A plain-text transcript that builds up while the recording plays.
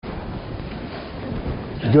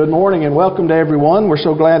Good morning and welcome to everyone. We're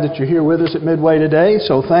so glad that you're here with us at Midway today.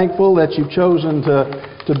 So thankful that you've chosen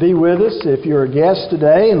to be with us. If you're a guest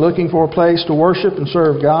today and looking for a place to worship and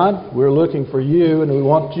serve God, we're looking for you and we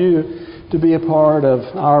want you to be a part of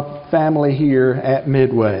our family here at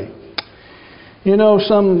Midway. You know,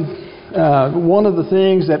 one of the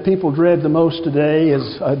things that people dread the most today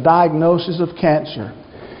is a diagnosis of cancer.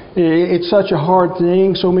 It's such a hard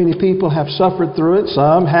thing. So many people have suffered through it.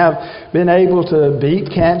 Some have been able to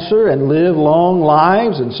beat cancer and live long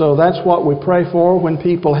lives. And so that's what we pray for when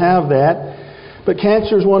people have that. But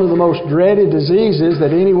cancer is one of the most dreaded diseases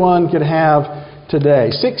that anyone could have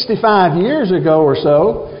today. 65 years ago or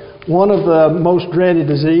so, one of the most dreaded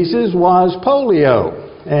diseases was polio.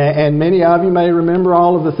 And many of you may remember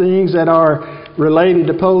all of the things that are related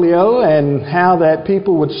to polio and how that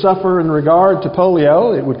people would suffer in regard to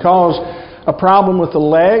polio. It would cause a problem with the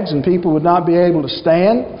legs and people would not be able to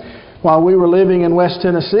stand. While we were living in West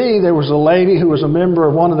Tennessee, there was a lady who was a member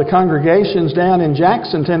of one of the congregations down in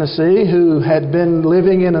Jackson, Tennessee, who had been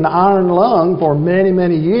living in an iron lung for many,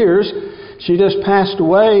 many years. She just passed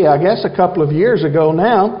away, I guess, a couple of years ago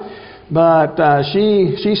now. But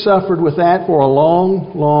she suffered with that for a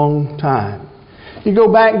long, long time. You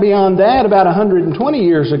go back beyond that, about 120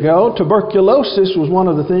 years ago, tuberculosis was one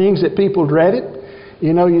of the things that people dreaded.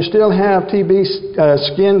 You know, you still have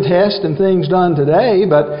TB skin tests and things done today,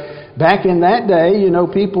 but back in that day, you know,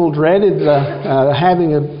 people dreaded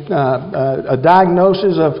having a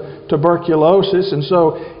diagnosis of tuberculosis, and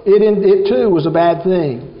so it too was a bad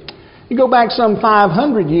thing. You go back some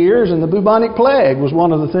 500 years and the bubonic plague was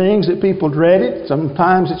one of the things that people dreaded.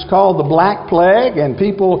 Sometimes it's called the Black Plague, and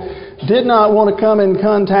people did not want to come in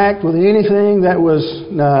contact with anything that was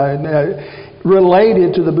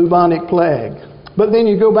related to the bubonic plague. But then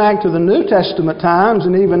you go back to the New Testament times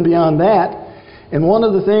and even beyond that, and one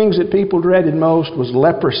of the things that people dreaded most was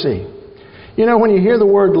leprosy. You know, when you hear the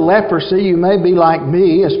word leprosy, you may be like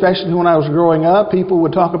me, especially when I was growing up. People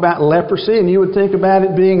would talk about leprosy and you would think about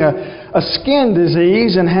it being a skin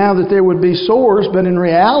disease and how that there would be sores. But in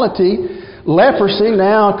reality, leprosy,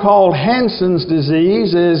 now called Hansen's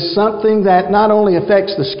disease, is something that not only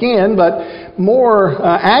affects the skin, but more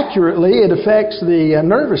accurately, it affects the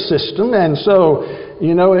nervous system. And so,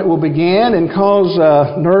 you know, it will begin and cause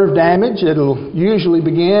nerve damage. It'll usually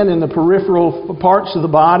begin in the peripheral parts of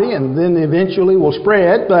the body and then eventually will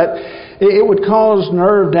spread. But it would cause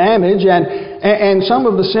nerve damage. And some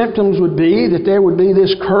of the symptoms would be that there would be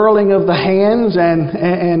this curling of the hands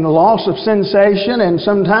and loss of sensation and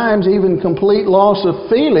sometimes even complete loss of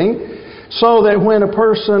feeling. So that when a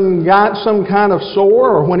person got some kind of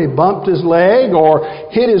sore or when he bumped his leg or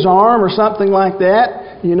hit his arm or something like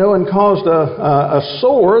that, you know, and caused a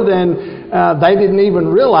sore, then they didn't even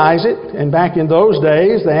realize it. And back in those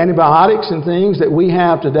days, the antibiotics and things that we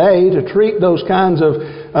have today to treat those kinds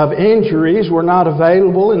of injuries were not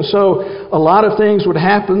available. And so a lot of things would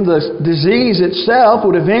happen. The disease itself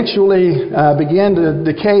would eventually begin to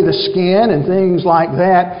decay the skin and things like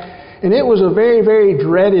that. And it was a very, very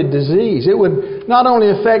dreaded disease. It would not only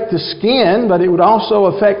affect the skin, but it would also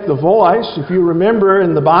affect the voice. If you remember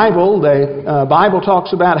in the Bible, the Bible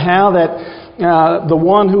talks about how that the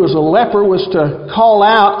one who was a leper was to call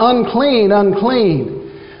out, "Unclean, unclean."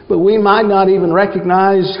 But we might not even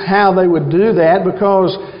recognize how they would do that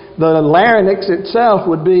because the larynx itself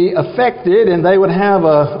would be affected and they would have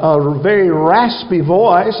a very raspy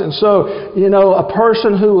voice. And so, you know, a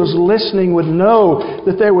person who was listening would know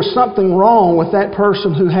that there was something wrong with that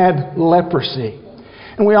person who had leprosy.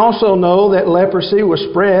 And we also know that leprosy was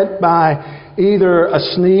spread by either a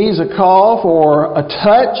sneeze, a cough, or a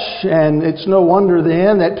touch. And it's no wonder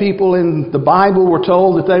then that people in the Bible were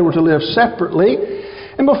told that they were to live separately.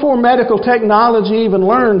 And before medical technology even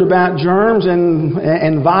learned about germs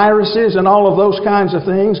and viruses and all of those kinds of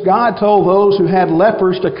things, God told those who had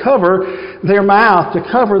lepers to cover their mouth, to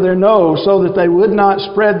cover their nose, so that they would not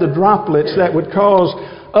spread the droplets that would cause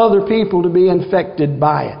other people to be infected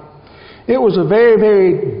by it. It was a very,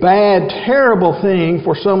 very bad, terrible thing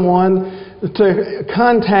for someone to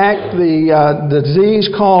contact the disease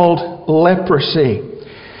called leprosy.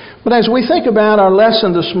 But as we think about our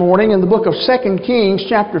lesson this morning in the book of 2 Kings,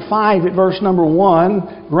 chapter 5 at verse number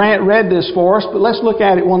 1, Grant read this for us, but let's look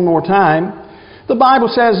at it one more time. The Bible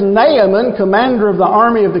says, Naaman, commander of the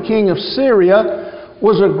army of the king of Syria,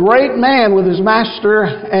 was a great man with his master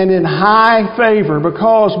and in high favor,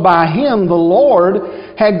 because by him the Lord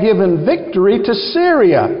had given victory to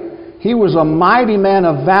Syria. He was a mighty man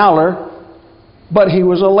of valor, but he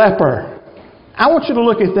was a leper. I want you to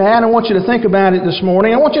look at that. I want you to think about it this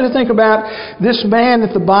morning. I want you to think about this man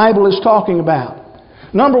that the Bible is talking about.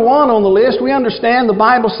 Number one on the list, we understand the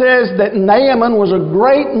Bible says that Naaman was a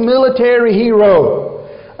great military hero.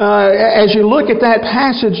 As you look at that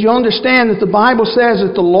passage, you understand that the Bible says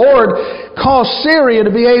that the Lord caused Syria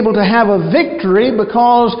to be able to have a victory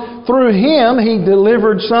because through him He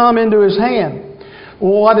delivered some into his hand.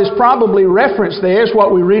 What is probably referenced there is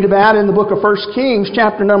what we read about in the book of 1 Kings,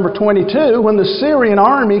 chapter number 22, when the Syrian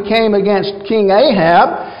army came against King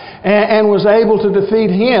Ahab and was able to defeat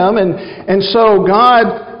him. And so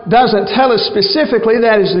God doesn't tell us specifically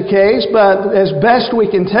that is the case, but as best we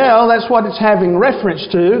can tell, that's what it's having reference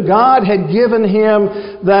to. God had given him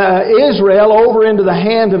Israel over into the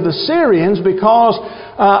hand of the Syrians because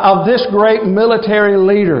of this great military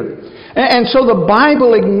leader. And so the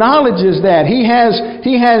Bible acknowledges that. He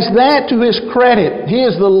has that to his credit. He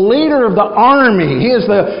is the leader of the army. He is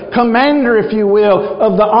the commander, if you will,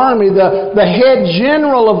 of the army, the head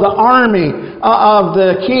general of the army of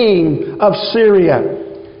the king of Syria.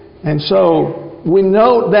 And so we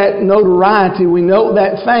note that notoriety, we note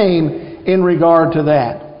that fame in regard to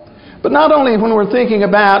that. But not only when we're thinking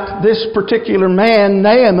about this particular man,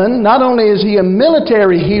 Naaman, not only is he a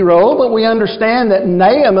military hero, but we understand that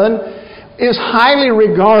Naaman is highly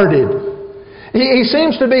regarded. He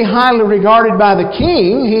seems to be highly regarded by the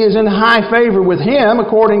king. He is in high favor with him,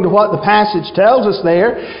 according to what the passage tells us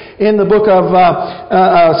there in the book of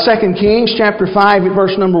 2 Kings, chapter 5,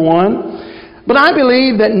 verse number 1. But I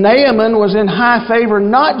believe that Naaman was in high favor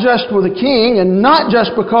not just with the king and not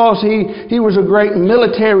just because he was a great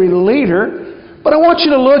military leader, but I want you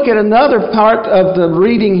to look at another part of the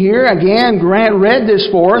reading here. Again, Grant read this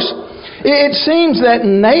for us. It seems that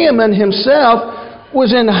Naaman himself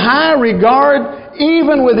was in high regard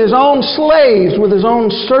even with his own slaves, with his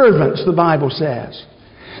own servants, the Bible says.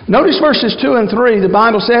 Notice verses 2 and 3. The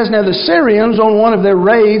Bible says, "Now the Syrians on one of their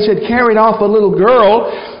raids had carried off a little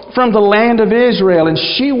girl from the land of Israel, and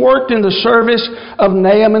she worked in the service of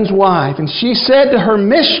Naaman's wife. And she said to her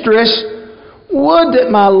mistress, 'Would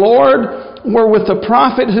that my Lord were with the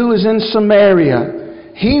prophet who is in Samaria.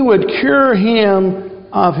 He would cure him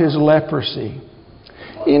of his leprosy.'"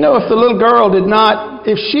 You know, if the little girl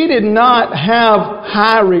if she did not have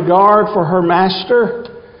high regard for her master,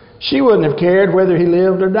 she wouldn't have cared whether he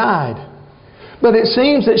lived or died. But it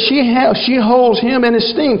seems that she holds him in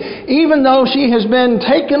esteem, even though she has been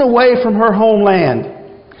taken away from her homeland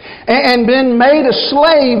and been made a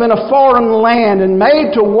slave in a foreign land and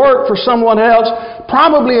made to work for someone else,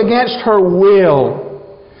 probably against her will.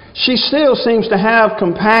 She still seems to have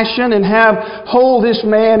compassion and hold this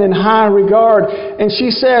man in high regard. And she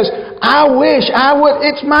says, "I wish I would,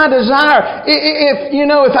 it's my desire.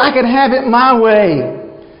 If I could have it my way,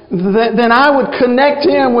 then I would connect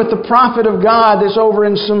him with the prophet of God that's over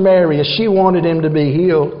in Samaria." She wanted him to be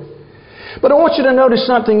healed. But I want you to notice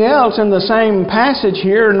something else in the same passage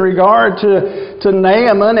here in regard to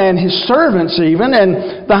Naaman and his servants even,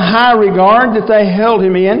 and the high regard that they held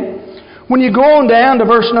him in. When you go on down to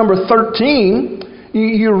verse number 13,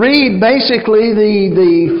 you read basically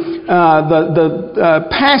the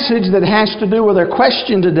passage that has to do with our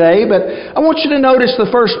question today, but I want you to notice the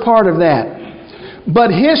first part of that.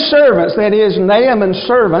 "But his servants," that is Naaman's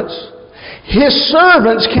servants, "his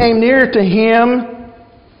servants came near to him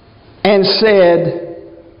and said,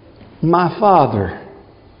 'My father,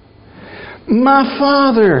 my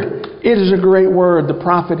father.'" It is a great word the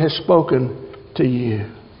prophet has spoken to you.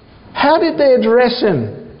 How did they address him?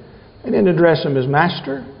 They didn't address him as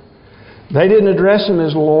master. They didn't address him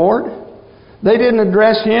as Lord. They didn't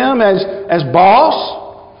address him as boss.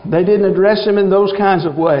 They didn't address him in those kinds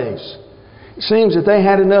of ways. It seems that they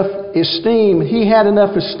had enough esteem. He had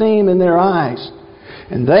enough esteem in their eyes.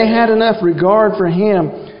 And they had enough regard for him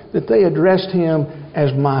that they addressed him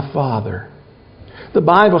as "my father." The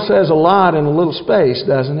Bible says a lot in a little space,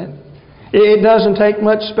 doesn't it? It doesn't take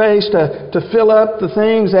much space to fill up the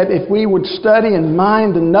things that if we would study and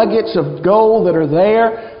mine the nuggets of gold that are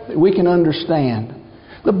there, that we can understand.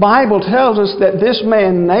 The Bible tells us that this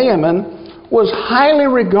man Naaman was highly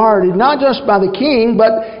regarded, not just by the king,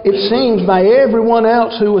 but it seems by everyone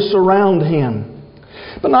else who was surrounding him.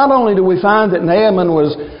 But not only do we find that Naaman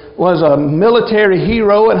was a military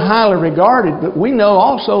hero and highly regarded, but we know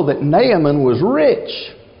also that Naaman was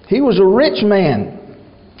rich. He was a rich man.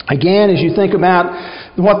 Again, as you think about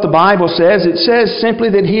what the Bible says, it says simply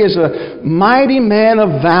that he is a mighty man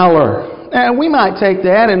of valor. And we might take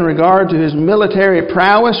that in regard to his military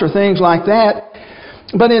prowess or things like that.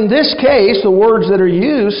 But in this case, the words that are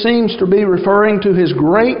used seems to be referring to his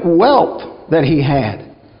great wealth that he had.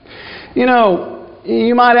 You know,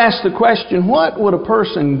 you might ask the question, what would a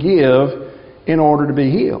person give in order to be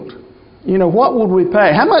healed? What would we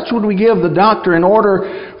pay? How much would we give the doctor in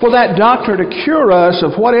order for that doctor to cure us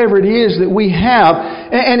of whatever it is that we have?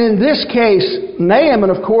 And in this case, Naaman,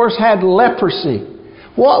 of course, had leprosy.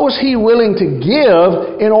 What was he willing to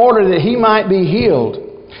give in order that he might be healed?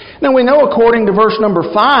 Now we know according to verse number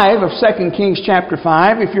 5 of 2 Kings chapter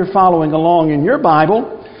 5, if you're following along in your Bible,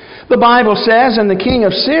 the Bible says, "And the king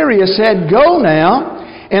of Syria said, Go now,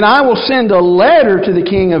 and I will send a letter to the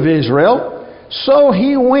king of Israel." So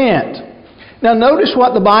he went. Now notice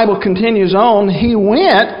what the Bible continues on. He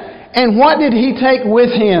went, and what did he take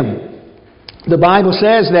with him? The Bible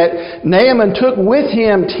says that Naaman took with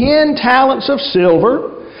him 10 talents of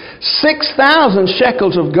silver, 6,000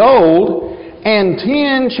 shekels of gold, and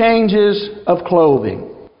 10 changes of clothing.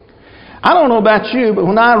 I don't know about you, but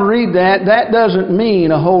when I read that, that doesn't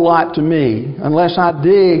mean a whole lot to me unless I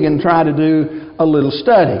dig and try to do a little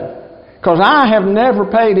study. Because I have never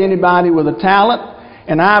paid anybody with a talent,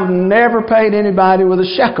 and I've never paid anybody with a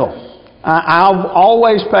shekel. I've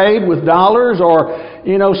always paid with dollars or,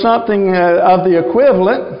 something of the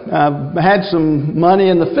equivalent. I've had some money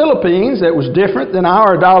in the Philippines that was different than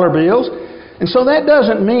our dollar bills. And so that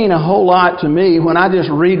doesn't mean a whole lot to me when I just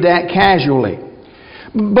read that casually.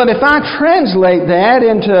 But if I translate that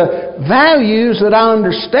into values that I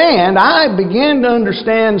understand, I begin to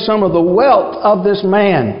understand some of the wealth of this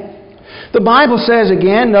man. The Bible says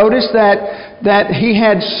again, notice that he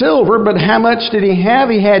had silver, but how much did he have?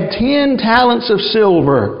 He had 10 talents of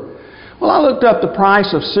silver. Well, I looked up the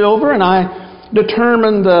price of silver and I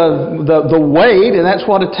determined the weight, and that's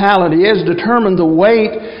what a talent is, determined the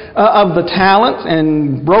weight of the talent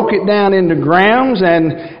and broke it down into grams.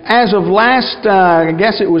 And as of last, I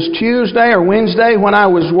guess it was Tuesday or Wednesday when I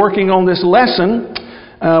was working on this lesson,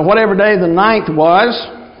 whatever day the 9th was,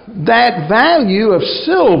 that value of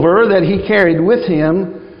silver that he carried with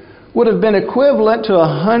him would have been equivalent to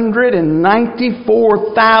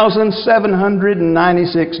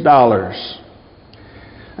 $194,796.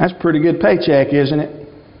 That's a pretty good paycheck, isn't it?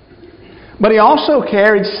 But he also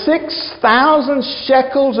carried 6,000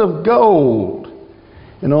 shekels of gold.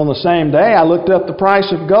 And on the same day, I looked up the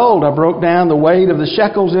price of gold. I broke down the weight of the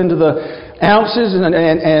shekels into the ounces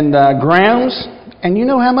and grams. And you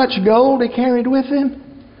know how much gold he carried with him?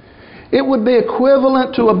 It would be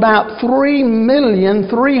equivalent to about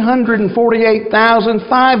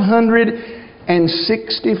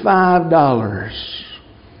 $3,348,565.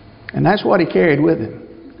 And that's what he carried with him.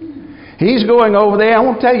 He's going over there. I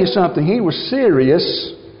want to tell you something. He was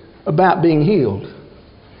serious about being healed.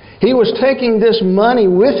 He was taking this money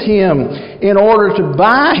with him in order to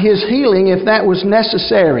buy his healing if that was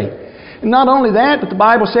necessary. And not only that, but the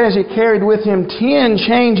Bible says he carried with him 10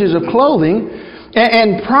 changes of clothing.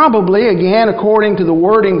 And probably, again, according to the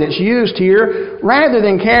wording that's used here, rather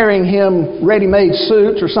than carrying him ready-made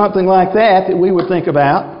suits or something like that we would think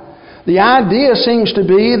about, the idea seems to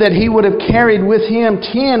be that he would have carried with him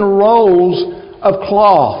 10 rolls of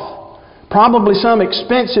cloth. Probably some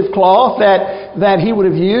expensive cloth that he would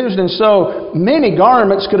have used, and so many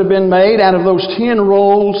garments could have been made out of those 10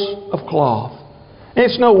 rolls of cloth.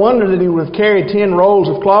 It's no wonder that he would have carried 10 rolls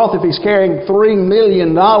of cloth if he's carrying $3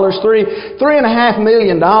 million, $3.5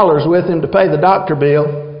 million with him to pay the doctor bill.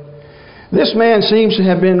 This man seems to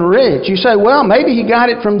have been rich. You say, well, maybe he got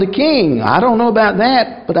it from the king. I don't know about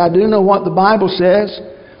that, but I do know what the Bible says.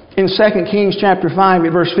 In 2 Kings chapter 5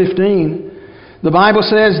 at verse 15, the Bible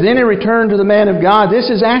says, Then he returned to the man of God. This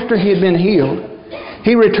is after he had been healed.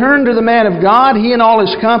 He returned to the man of God, he and all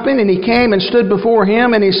his company, and he came and stood before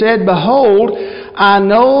him, and he said, Behold, I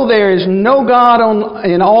know there is no God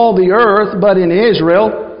in all the earth but in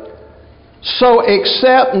Israel. So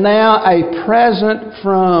accept now a present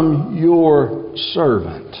from your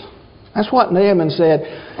servant. That's what Naaman said.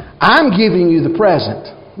 I'm giving you the present.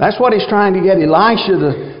 That's what he's trying to get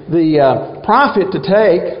Elisha, the prophet, to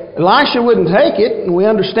take. Elisha wouldn't take it. And we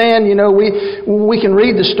understand, we can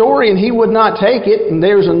read the story and he would not take it. And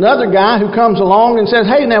there's another guy who comes along and says,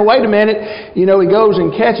 hey, now wait a minute. He goes and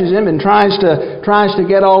catches him and tries to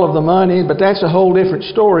get all of the money. But that's a whole different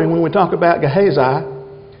story when we talk about Gehazi.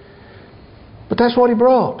 But that's what he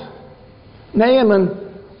brought. Naaman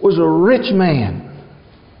was a rich man.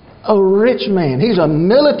 A rich man. He's a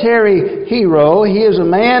military hero. He is a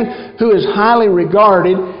man who is highly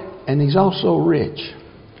regarded, and he's also rich.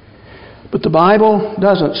 But the Bible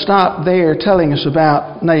doesn't stop there telling us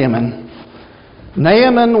about Naaman.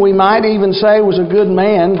 Naaman, we might even say, was a good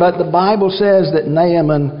man, but the Bible says that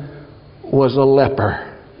Naaman was a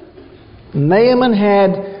leper. Naaman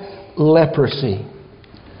had leprosy.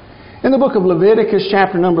 In the book of Leviticus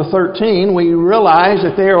chapter number 13, we realize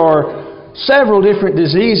that there are several different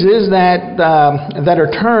diseases that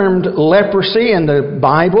are termed leprosy in the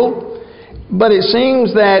Bible. But it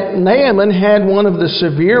seems that Naaman had one of the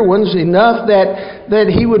severe ones, enough that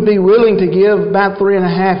he would be willing to give about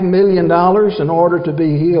 $3.5 million in order to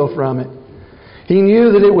be healed from it. He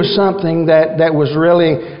knew that it was something that was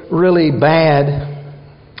really, really bad.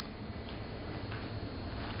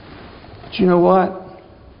 But you know what?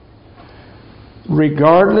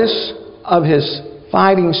 Regardless of his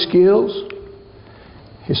fighting skills,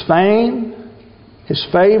 his fame, his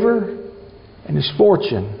favor, and his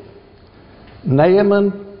fortune,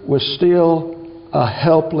 Naaman was still a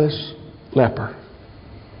helpless leper.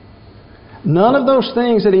 None of those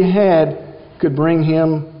things that he had could bring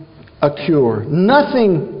him a cure.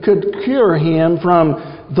 Nothing could cure him from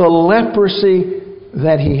the leprosy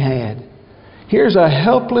that he had. Here's a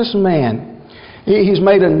helpless man. He's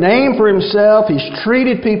made a name for himself. He's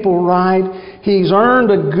treated people right. He's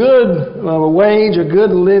earned a good wage, a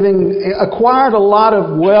good living, acquired a lot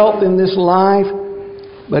of wealth in this life,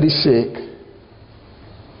 but he's sick.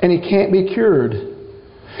 And he can't be cured.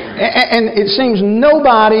 And it seems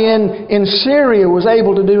nobody in Syria was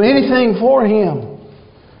able to do anything for him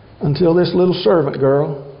until this little servant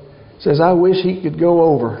girl says, I wish he could go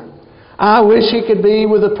over. I wish he could be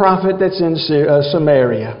with the prophet that's in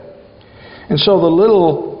Samaria. And so the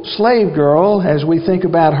little slave girl, as we think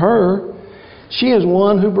about her, she is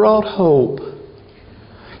one who brought hope.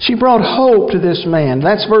 She brought hope to this man.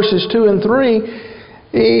 That's verses 2 and 3.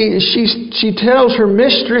 She tells her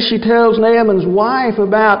mistress, she tells Naaman's wife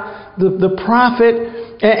about the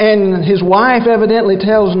prophet, and his wife evidently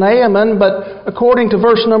tells Naaman, but according to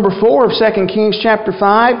verse number 4 of 2 Kings chapter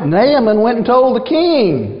 5, Naaman went and told the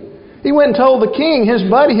king. He went and told the king, his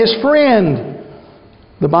buddy, his friend.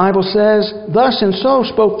 The Bible says, thus and so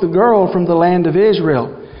spoke the girl from the land of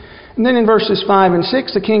Israel. And then in verses 5 and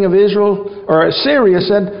 6, the king of Israel, or Syria,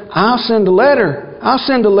 said, I'll send a letter. I'll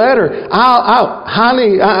send a letter.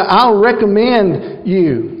 I'll recommend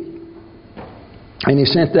you. And he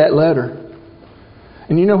sent that letter.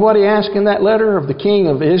 And you know what he asked in that letter of the king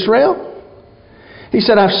of Israel? He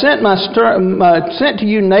said, I've sent to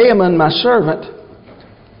you Naaman, my servant,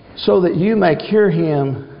 so that you may cure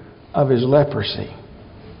him of his leprosy.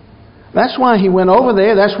 That's why he went over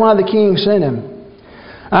there. That's why the king sent him.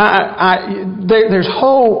 There's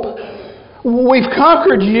hope. We've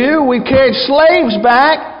conquered you. We've carried slaves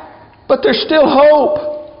back. But there's still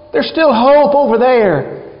hope. There's still hope over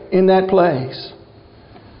there in that place.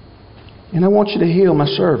 And I want you to heal my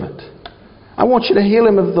servant. I want you to heal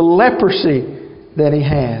him of the leprosy that he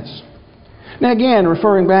has. Now again,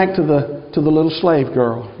 referring back to the little slave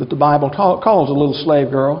girl that the Bible calls a little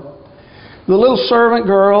slave girl. The little servant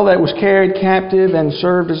girl that was carried captive and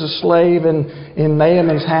served as a slave in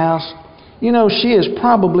Naaman's house. You know, she is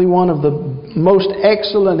probably one of the most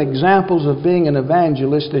excellent examples of being an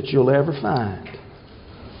evangelist that you'll ever find.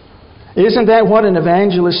 Isn't that what an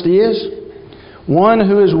evangelist is? One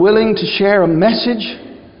who is willing to share a message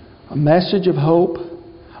of hope,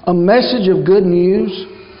 a message of good news.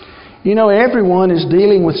 You know, everyone is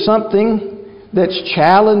dealing with something that's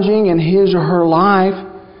challenging in his or her life.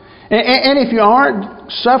 And if you aren't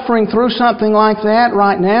suffering through something like that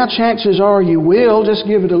right now, chances are you will. Just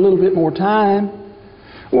give it a little bit more time.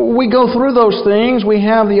 We go through those things. We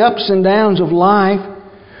have the ups and downs of life.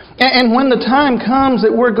 And when the time comes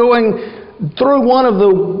that we're going through one of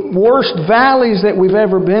the worst valleys that we've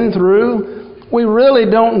ever been through, we really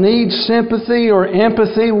don't need sympathy or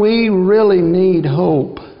empathy. We really need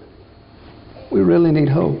hope. We really need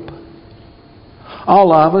hope.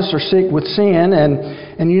 All of us are sick with sin,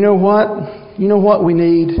 and you know what? You know what we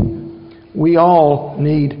need? We all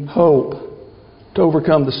need hope to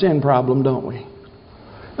overcome the sin problem, don't we?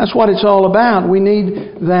 That's what it's all about. We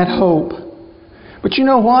need that hope. But you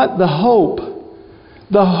know what? The hope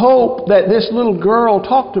that this little girl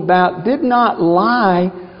talked about did not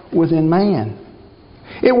lie within man.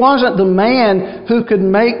 It wasn't the man who could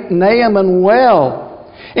make Naaman well.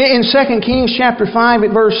 In 2 Kings chapter 5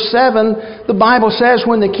 at verse 7, the Bible says,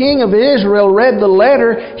 when the king of Israel read the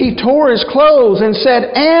letter, he tore his clothes and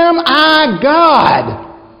said, Am I God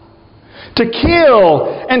to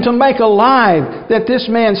kill and to make alive, that this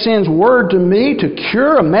man sends word to me to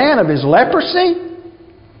cure a man of his leprosy?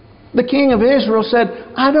 The king of Israel said,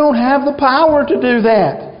 I don't have the power to do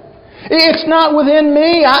that. It's not within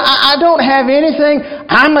me. I don't have anything.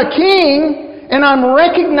 I'm a king and I'm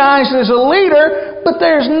recognized as a leader, but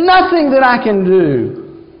there's nothing that I can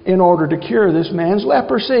do in order to cure this man's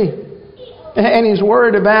leprosy. And he's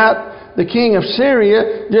worried about the king of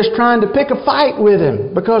Syria just trying to pick a fight with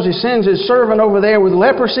him because he sends his servant over there with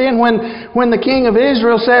leprosy. And when the king of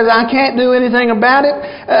Israel says, I can't do anything about it,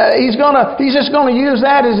 he's just going to use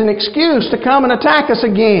that as an excuse to come and attack us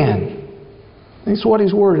again. That's what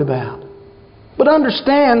he's worried about. But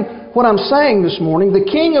understand what I'm saying this morning. The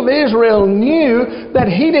king of Israel knew that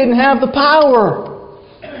he didn't have the power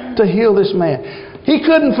to heal this man.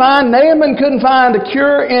 Naaman couldn't find a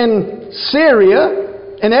cure in Syria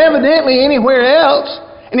and evidently anywhere else.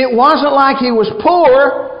 And it wasn't like he was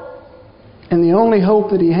poor. And the only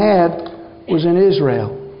hope that he had was in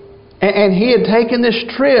Israel. And he had taken this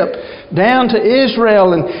trip down to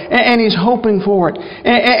Israel and he's hoping for it.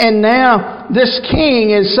 And now this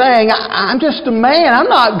king is saying, I'm just a man. I'm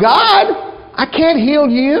not God. I can't heal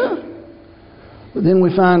you. But then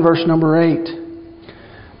we find verse number 8.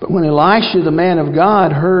 But when Elisha, the man of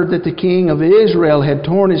God, heard that the king of Israel had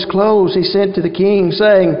torn his clothes, he sent to the king,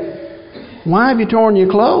 saying, Why have you torn your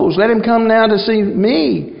clothes? Let him come now to see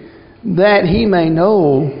me, that he may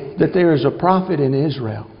know that there is a prophet in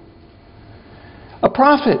Israel. A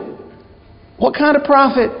prophet. What kind of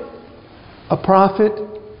prophet? A prophet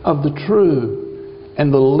of the true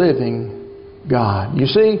and the living God. You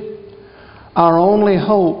see, our only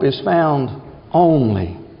hope is found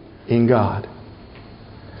only in God.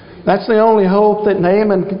 That's the only hope that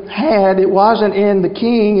Naaman had. It wasn't in the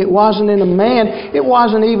king. It wasn't in a man. It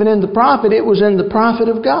wasn't even in the prophet. It was in the prophet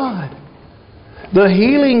of God. The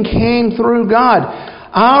healing came through God.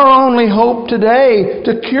 Our only hope today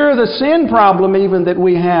to cure the sin problem even that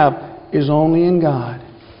we have is only in God.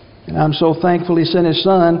 And I'm so thankful He sent His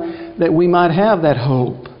Son that we might have that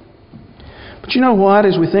hope. But you know what?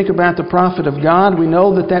 As we think about the prophet of God, we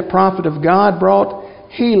know that that prophet of God brought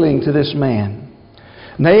healing to this man.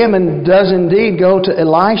 Naaman does indeed go to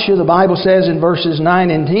Elisha. The Bible says in verses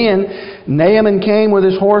 9 and 10, Naaman came with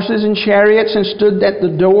his horses and chariots and stood at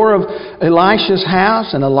the door of Elisha's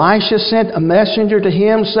house. And Elisha sent a messenger to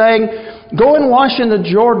him saying, Go and wash in the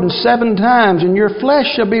Jordan 7 times, and your flesh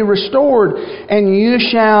shall be restored, and you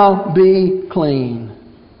shall be clean.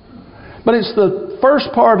 But it's the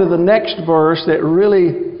first part of the next verse that really,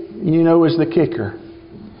 is the kicker.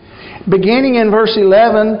 Beginning in verse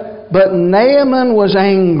 11, But Naaman was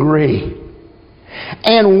angry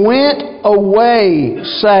and went away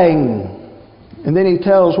saying, and then he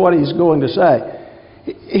tells what he's going to say.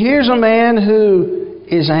 Here's a man who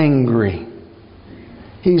is angry.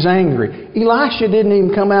 He's angry. Elisha didn't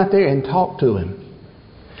even come out there and talk to him.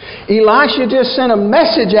 Elisha just sent a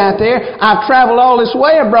message out there. I've traveled all this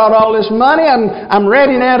way. I brought all this money. I'm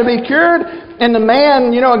ready now to be cured. And the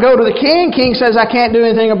man, I go to the king. King says, I can't do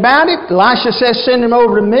anything about it. Elisha says, send him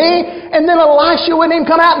over to me. And then Elisha wouldn't even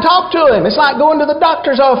come out and talk to him. It's like going to the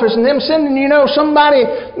doctor's office and them sending, somebody,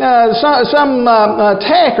 some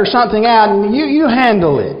tech or something out, and you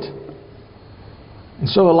handle it. And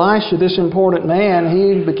so Elisha, this important man,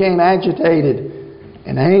 he became agitated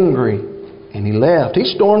and angry. And he left. He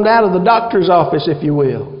stormed out of the doctor's office, if you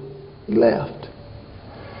will. He left.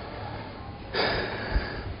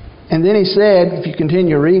 And then he said, if you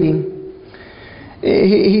continue reading,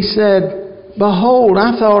 he said, Behold,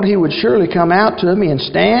 I thought he would surely come out to me and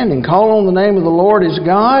stand and call on the name of the Lord his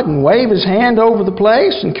God and wave his hand over the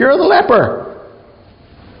place and cure the leper.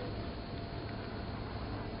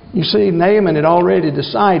 You see, Naaman had already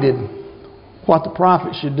decided what the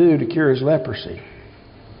prophet should do to cure his leprosy.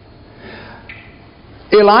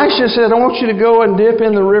 Elisha said, I want you to go and dip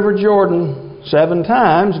in the river Jordan 7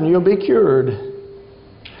 times and you'll be cured.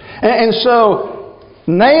 And so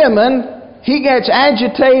Naaman, he gets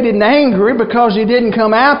agitated and angry because he didn't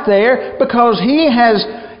come out there, because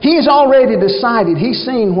he's already decided. He's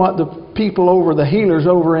seen what the people over, the healers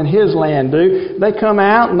over in his land do. They come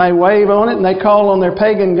out and they wave on it and they call on their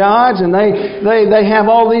pagan gods and they have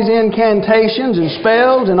all these incantations and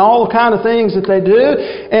spells and all the kind of things that they do.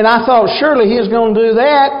 And I thought surely he was going to do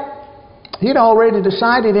that. He'd already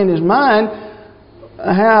decided in his mind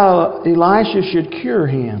how Elisha should cure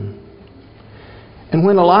him. And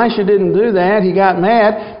when Elisha didn't do that, he got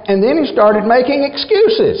mad, and then he started making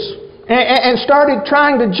excuses and started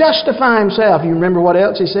trying to justify himself. You remember what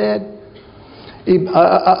else he said?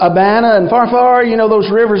 Abana and Pharpar, those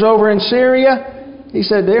rivers over in Syria. He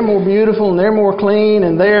said they're more beautiful and they're more clean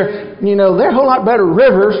and they're a whole lot better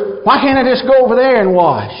rivers. Why can't I just go over there and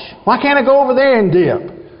wash? Why can't I go over there and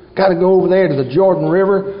dip? Got to go over there to the Jordan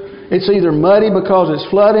River. It's either muddy because it's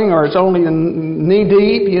flooding or it's only knee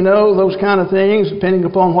deep, those kind of things, depending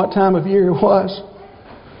upon what time of year it was.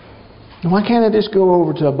 Why can't I just go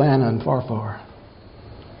over to Abana and Pharpar?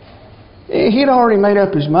 He'd already made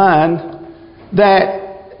up his mind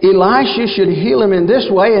that Elisha should heal him in this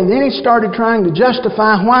way, and then he started trying to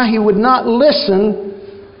justify why he would not listen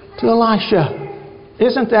to Elisha.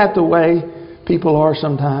 Isn't that the way people are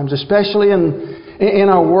sometimes, especially in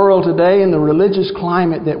our world today, in the religious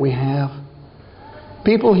climate that we have?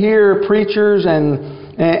 People hear preachers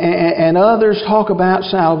and others talk about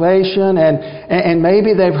salvation, and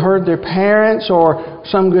maybe they've heard their parents or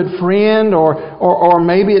some good friend, or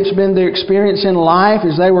maybe it's been their experience in life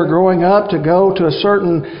as they were growing up to go to a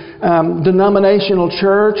certain denominational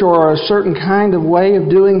church or a certain kind of way of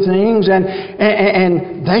doing things, and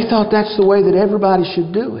they thought that's the way that everybody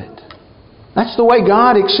should do it. That's the way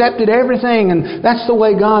God accepted everything, and that's the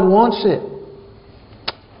way God wants it.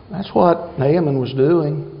 That's what Naaman was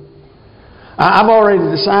doing. I've already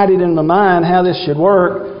decided in my mind how this should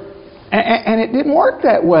work, and it didn't work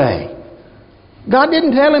that way. God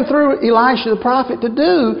didn't tell him through Elisha the prophet to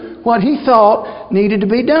do what he thought needed to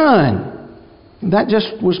be done. That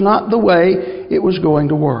just was not the way it was going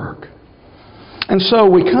to work. And so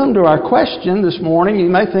we come to our question this morning. You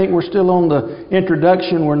may think we're still on the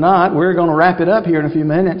introduction. We're not. We're going to wrap it up here in a few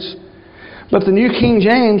minutes. But the New King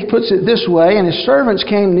James puts it this way, and his servants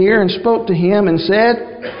came near and spoke to him and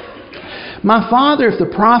said, "My father, if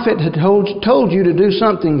the prophet had told you to do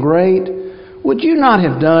something great, would you not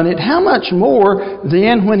have done it? How much more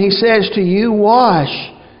then when he says to you,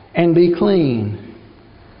 wash and be clean?"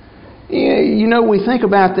 You know, we think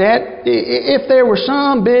about that. If there were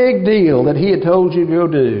some big deal that he had told you to go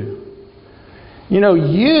do. You know,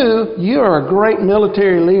 you are a great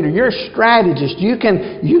military leader. You're a strategist. You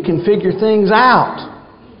can figure things out.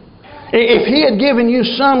 If he had given you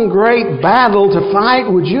some great battle to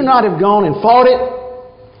fight, would you not have gone and fought it?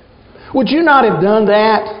 Would you not have done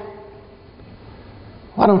that?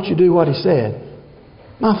 Why don't you do what he said?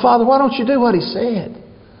 My father, why don't you do what he said?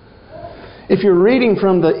 If you're reading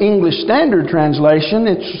from the English Standard Translation,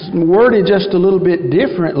 it's worded just a little bit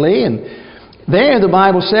differently. And there the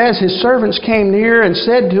Bible says, his servants came near and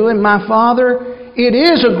said to him, "My father, it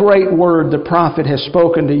is a great word the prophet has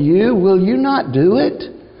spoken to you. Will you not do it?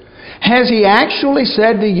 Has he actually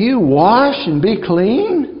said to you, wash and be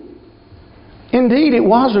clean?" Indeed, it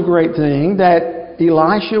was a great thing that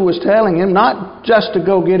Elisha was telling him, not just to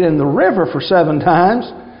go get in the river for 7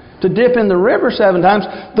 times, to dip in the river 7 times.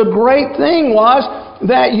 The great thing was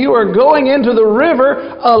that you are going into the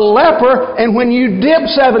river a leper, and when you dip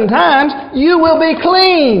 7 times, you will be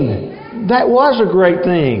clean. That was a great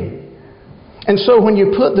thing. And so when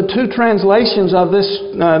you put the 2 translations of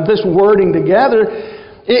this wording together,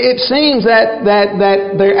 it seems that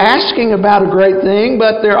they're asking about a great thing,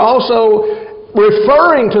 but they're also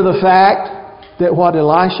referring to the fact that what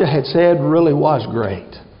Elisha had said really was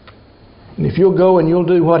great. And if you'll go and you'll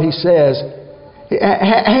do what he says,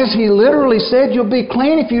 has he literally said you'll be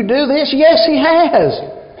clean if you do this? Yes, he has.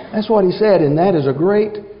 That's what he said, and that is a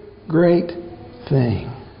great, great thing.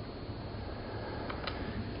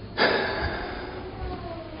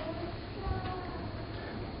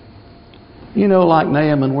 You know, like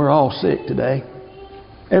Naaman, we're all sick today.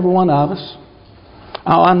 Every one of us.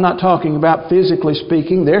 Oh, I'm not talking about physically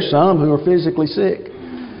speaking. There's some who are physically sick,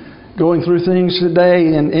 going through things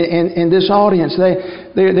today. And in this audience,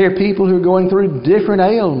 there are people who are going through different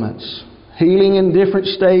ailments, healing in different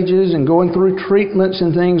stages and going through treatments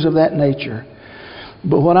and things of that nature.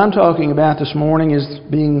 But what I'm talking about this morning is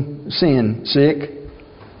being sin sick.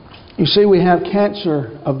 You see, we have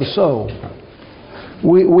cancer of the soul.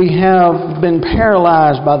 We have been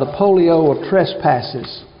paralyzed by the polio of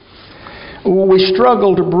trespasses. We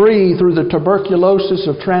struggle to breathe through the tuberculosis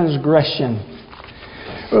of transgression.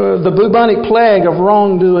 The bubonic plague of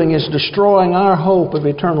wrongdoing is destroying our hope of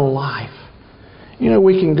eternal life. You know,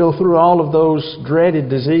 we can go through all of those dreaded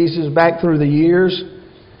diseases back through the years.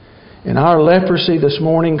 And our leprosy this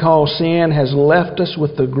morning called sin has left us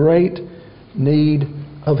with the great need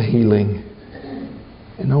of healing.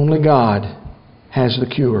 And only God has the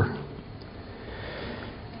cure.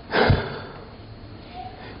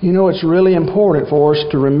 You know, it's really important for us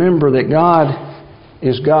to remember that God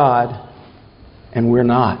is God and we're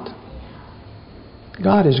not.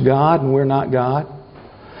 God is God and we're not God.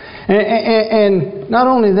 And not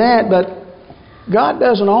only that, but God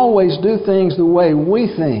doesn't always do things the way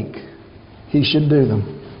we think He should do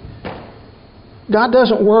them. God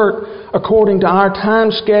doesn't work according to our time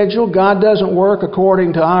schedule. God doesn't work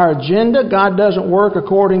according to our agenda. God doesn't work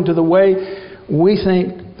according to the way we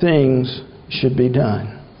think things should be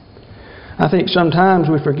done. I think sometimes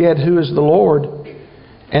we forget who is the Lord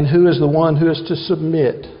and who is the one who is to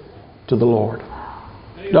submit to the Lord.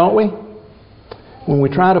 Don't we? When we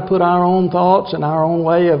try to put our own thoughts and our own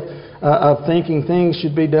way of thinking things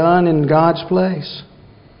should be done in God's place.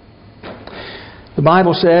 The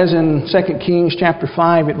Bible says in 2 Kings chapter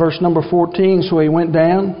 5 at verse number 14, so he went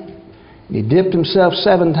down, and he dipped himself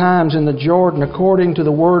 7 times in the Jordan according to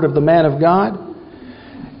the word of the man of God,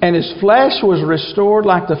 and his flesh was restored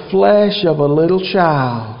like the flesh of a little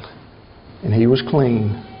child, and he was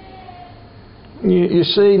clean. You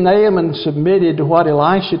see, Naaman submitted to what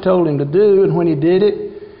Elisha told him to do, and when he did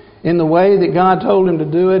it in the way that God told him to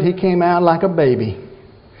do it, he came out like a baby.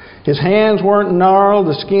 His hands weren't gnarled,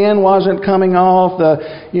 the skin wasn't coming off,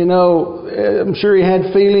 I'm sure he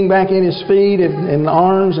had feeling back in his feet and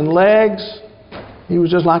arms and legs. He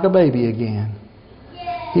was just like a baby again.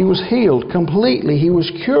 He was healed completely. He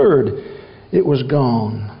was cured. It was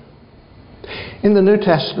gone. In the New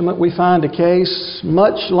Testament, we find a case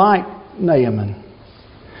much like Naaman.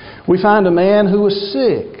 We find a man who was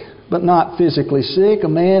sick, but not physically sick. A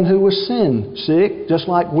man who was sin sick, just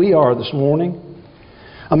like we are this morning.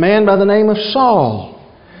 A man by the name of Saul.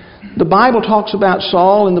 The Bible talks about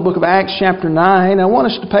Saul in the book of Acts chapter 9. I want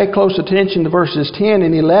us to pay close attention to verses 10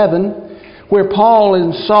 and 11, where Paul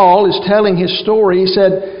and Saul is telling his story. He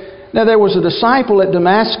said, now there was a disciple at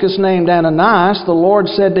Damascus named Ananias. The Lord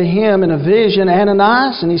said to him in a vision,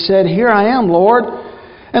 Ananias? And he said, here I am, Lord.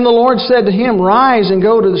 And the Lord said to him, rise and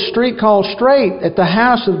go to the street called Straight. At the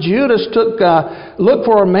house of Judas look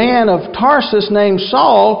for a man of Tarsus named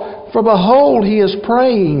Saul, for behold, he is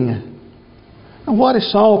praying. And what is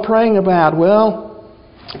Saul praying about? Well,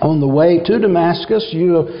 on the way to Damascus,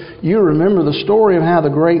 you remember the story of how the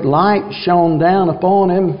great light shone down upon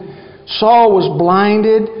him. Saul was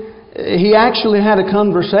blinded. He actually had a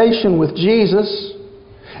conversation with Jesus.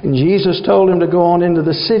 And Jesus told him to go on into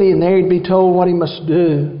the city, and there he'd be told what he must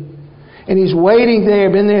do. And he's waiting there,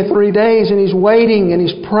 been there 3 days, and he's waiting, and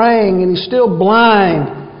he's praying, and he's still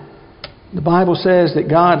blind. The Bible says that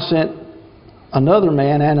God sent another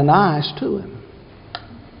man, Ananias, to him.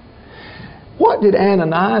 What did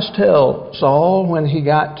Ananias tell Saul when he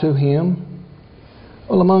got to him?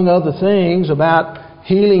 Well, among other things, about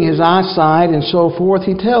healing his eyesight and so forth,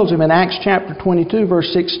 he tells him in Acts chapter 22, verse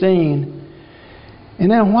 16, and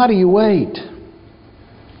now why do you wait?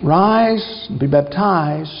 Rise, be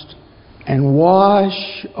baptized, and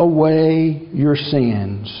wash away your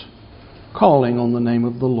sins, calling on the name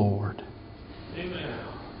of the Lord. Amen.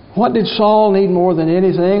 What did Saul need more than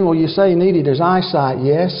anything? Well, you say he needed his eyesight.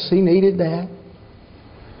 Yes, he needed that.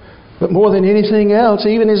 But more than anything else,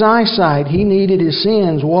 even his eyesight, he needed his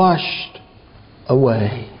sins washed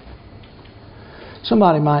away.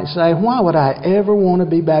 Somebody might say, why would I ever want to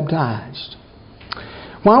be baptized?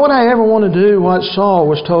 Why would I ever want to do what Saul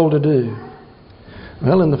was told to do?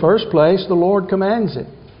 Well, in the first place, the Lord commands it.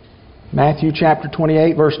 Matthew chapter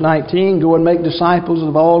 28, verse 19, go and make disciples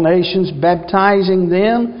of all nations, baptizing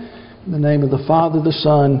them in the name of the Father, the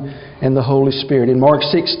Son, and the Holy Spirit. In Mark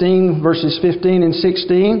 16, verses 15 and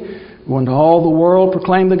 16, go into all the world,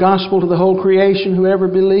 proclaim the gospel to the whole creation. Whoever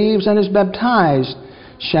believes and is baptized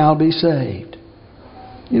shall be saved.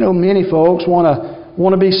 You know, many folks want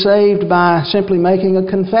to be saved by simply making a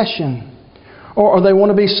confession. Or they want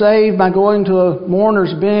to be saved by going to a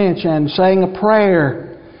mourner's bench and saying a prayer.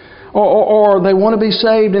 Or they want to be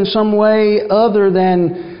saved in some way other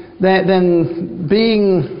than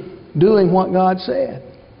doing what God said.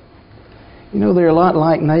 You know, they're a lot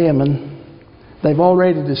like Naaman. They've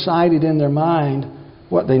already decided in their mind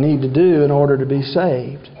what they need to do in order to be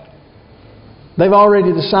saved. They've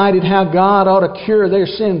already decided how God ought to cure their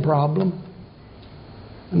sin problem.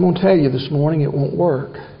 I'm going to tell you this morning, it won't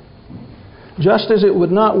work. Just as it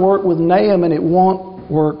would not work with Naaman, it won't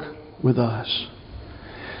work with us.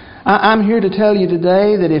 I'm here to tell you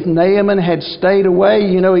today that if Naaman had stayed away,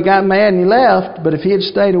 he got mad and he left, but if he had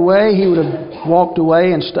stayed away, he would have walked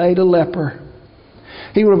away and stayed a leper.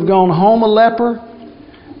 He would have gone home a leper,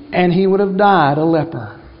 and he would have died a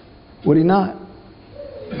leper. Would he not?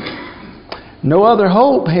 No other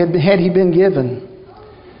hope had he been given.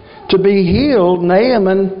 To be healed,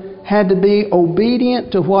 Naaman had to be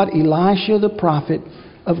obedient to what Elisha, the prophet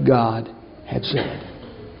of God, had said.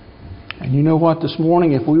 And you know what, this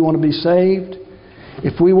morning, if we want to be saved,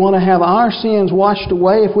 if we want to have our sins washed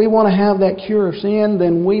away, if we want to have that cure of sin,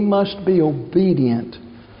 then we must be obedient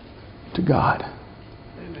to God.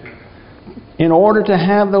 In order to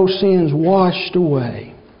have those sins washed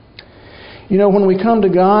away. When we come to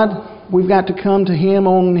God, we've got to come to Him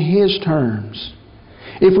on His terms.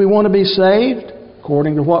 If we want to be saved,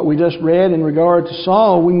 according to what we just read in regard to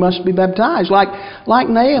Saul, we must be baptized. Like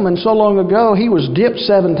Naaman so long ago, he was dipped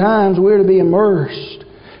 7 times. We're to be immersed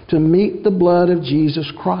to meet the blood of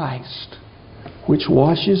Jesus Christ, which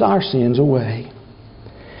washes our sins away.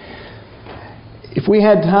 If we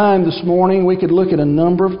had time this morning, we could look at a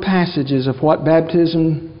number of passages of what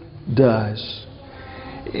baptism does.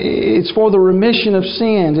 It's for the remission of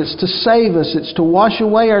sins. It's to save us. It's to wash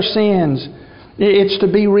away our sins. It's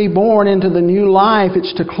to be reborn into the new life.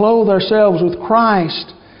 It's to clothe ourselves with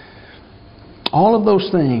Christ. All of those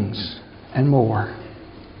things and more.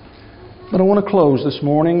 But I want to close this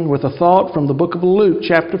morning with a thought from the book of Luke,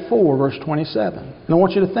 chapter 4, verse 27. And I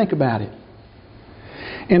want you to think about it.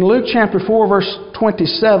 In Luke chapter 4, verse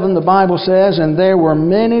 27, the Bible says, "And there were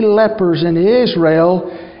many lepers in Israel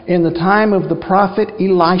in the time of the prophet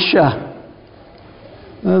Elisha."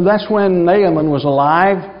 That's when Naaman was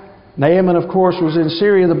alive. Naaman, of course, was in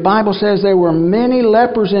Syria. The Bible says there were many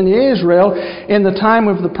lepers in Israel in the time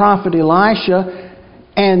of the prophet Elisha,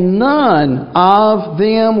 and none of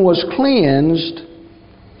them was cleansed,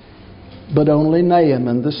 but only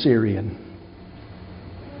Naaman the Syrian.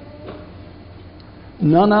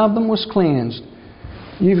 None of them was cleansed.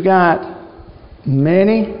 You've got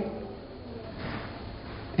many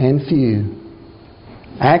and few.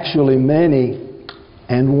 Actually, many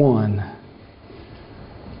and one.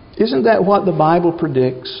 Isn't that what the Bible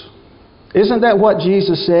predicts? Isn't that what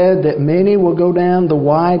Jesus said, that many will go down the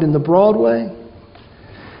wide and the broad way,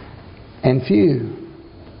 and few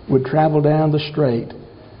would travel down the straight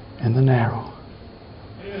and the narrow?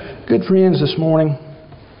 Good friends, this morning,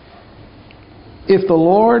 if the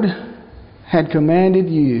Lord had commanded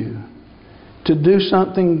you to do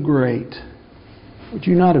something great, would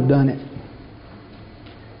you not have done it?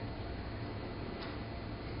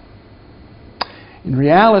 In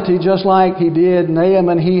reality, just like He did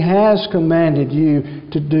Naaman, He has commanded you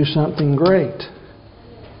to do something great.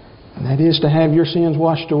 And that is to have your sins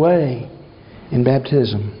washed away in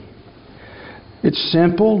baptism. It's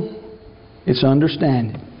simple. It's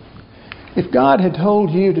understanding. If God had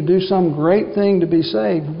told you to do some great thing to be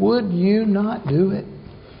saved, would you not do it?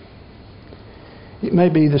 It may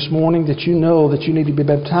be this morning that you know that you need to be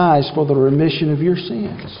baptized for the remission of your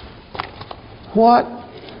sins. What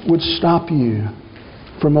would stop you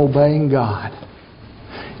from obeying God?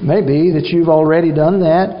 It may be that you've already done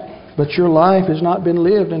that, but your life has not been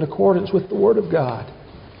lived in accordance with the Word of God.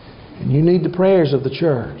 And you need the prayers of the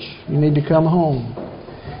church. You need to come home.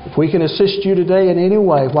 If we can assist you today in any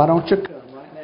way, why don't you